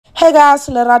Hey guys,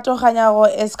 Lerato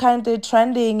Kganyago is currently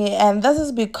trending, and this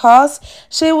is because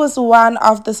she was one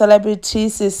of the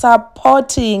celebrities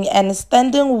supporting and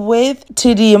standing with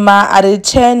Chidimma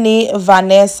at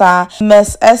Vanessa,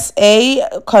 Miss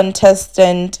SA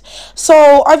contestant. So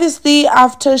obviously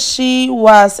after she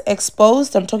was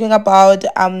exposed, I'm talking about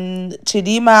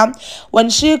Chidimma,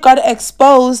 when she got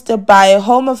exposed by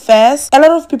Home Affairs, a lot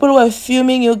of people were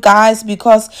fuming, you guys,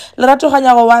 because Lerato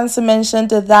Kganyago once mentioned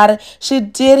that she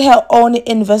did her own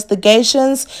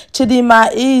investigations. Chidimma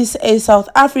is a South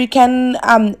African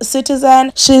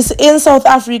citizen. She's in South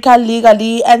Africa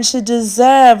legally and she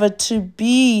deserved to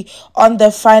be on the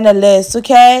final list.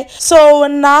 Okay, so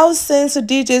now since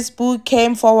DJ Xposed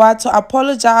came forward to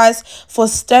apologize for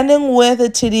standing with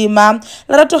Chidimma,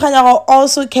 Lerato Kganyago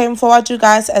also came forward, you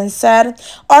guys, and said,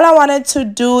 all I wanted to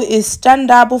do is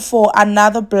stand up for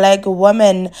another black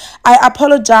woman. I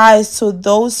apologize to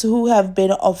those who have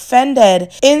been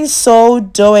offended in so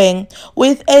doing,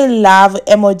 with a love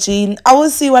emoji. I will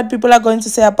see what people are going to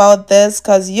say about this,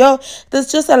 because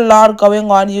there's just a lot going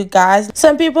on, you guys.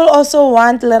 Some people also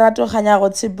want Lerato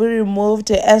Kganyago to be removed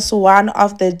as one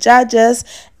of the judges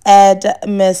at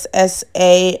Miss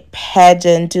SA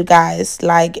pageant, you guys.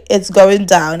 Like, it's going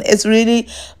down, it's really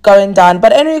going down.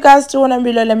 But anyway, you guys, do want to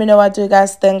below, let me know what you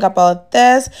guys think about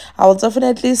this. I will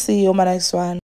definitely see you in my next one.